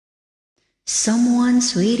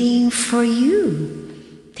Someone's waiting for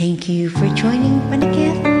you. Thank you for joining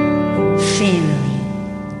Panaket Family.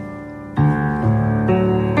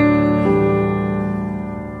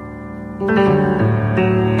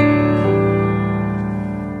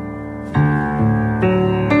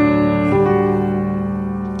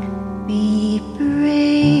 Be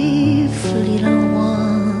brave, little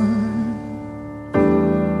one.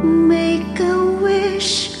 Make a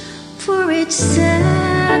wish for its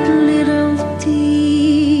sad little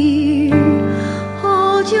tear.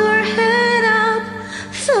 Hold your head up,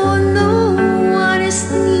 though no one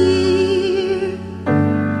is near.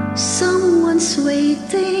 Someone's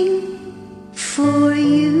waiting for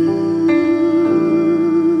you.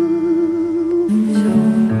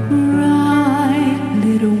 Don't cry,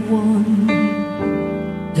 little one.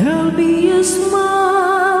 There'll be a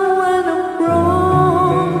smile when a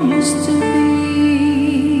promise to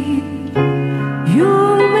be.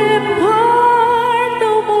 You'll be part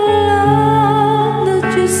of a love that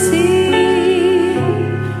you see.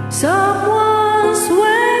 Someone's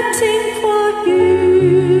waiting for you.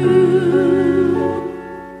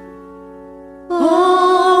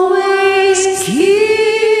 Always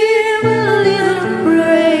keep a little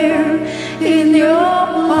prayer in your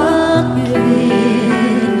pocket,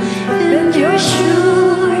 and you're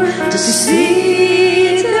sure to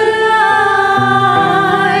see the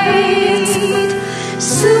light.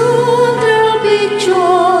 Soon there'll be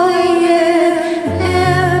joy and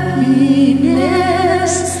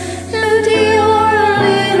happiness, and your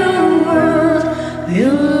little world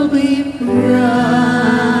will be bright.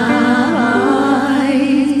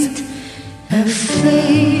 Have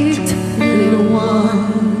faith, little one,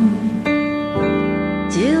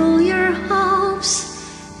 Till your hopes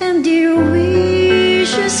and your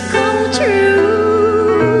wishes come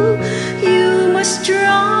true. You must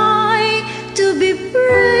try to be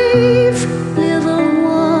brave, little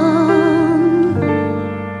one.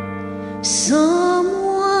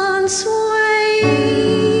 Someone's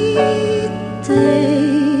waiting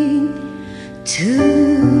to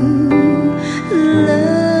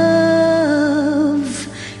love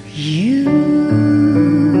you.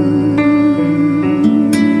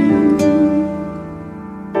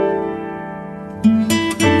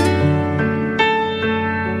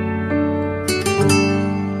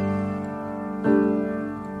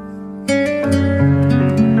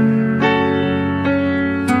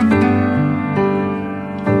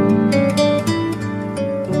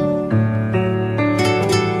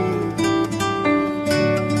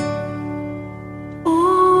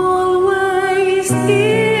 always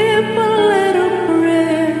keep a little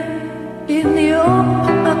prayer in your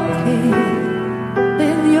pocket,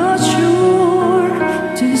 and you're sure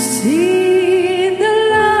to see the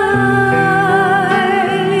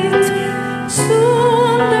light.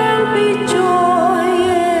 Soon there'll be joy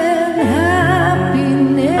and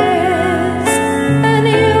happiness, and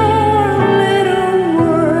your little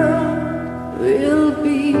world will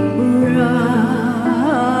be bright.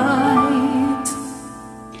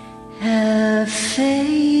 Have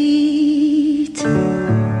faith,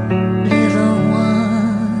 little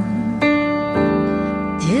one,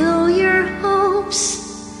 till your hopes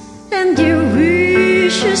and your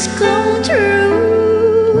wishes come true.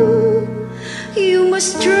 You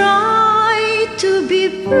must try to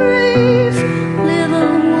be brave,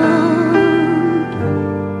 little one.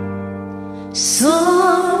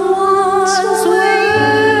 Someone's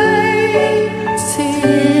waiting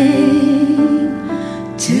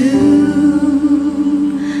to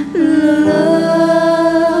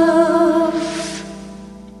love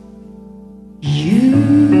you.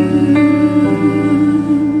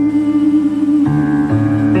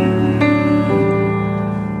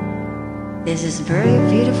 This is a very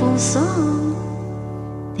beautiful song.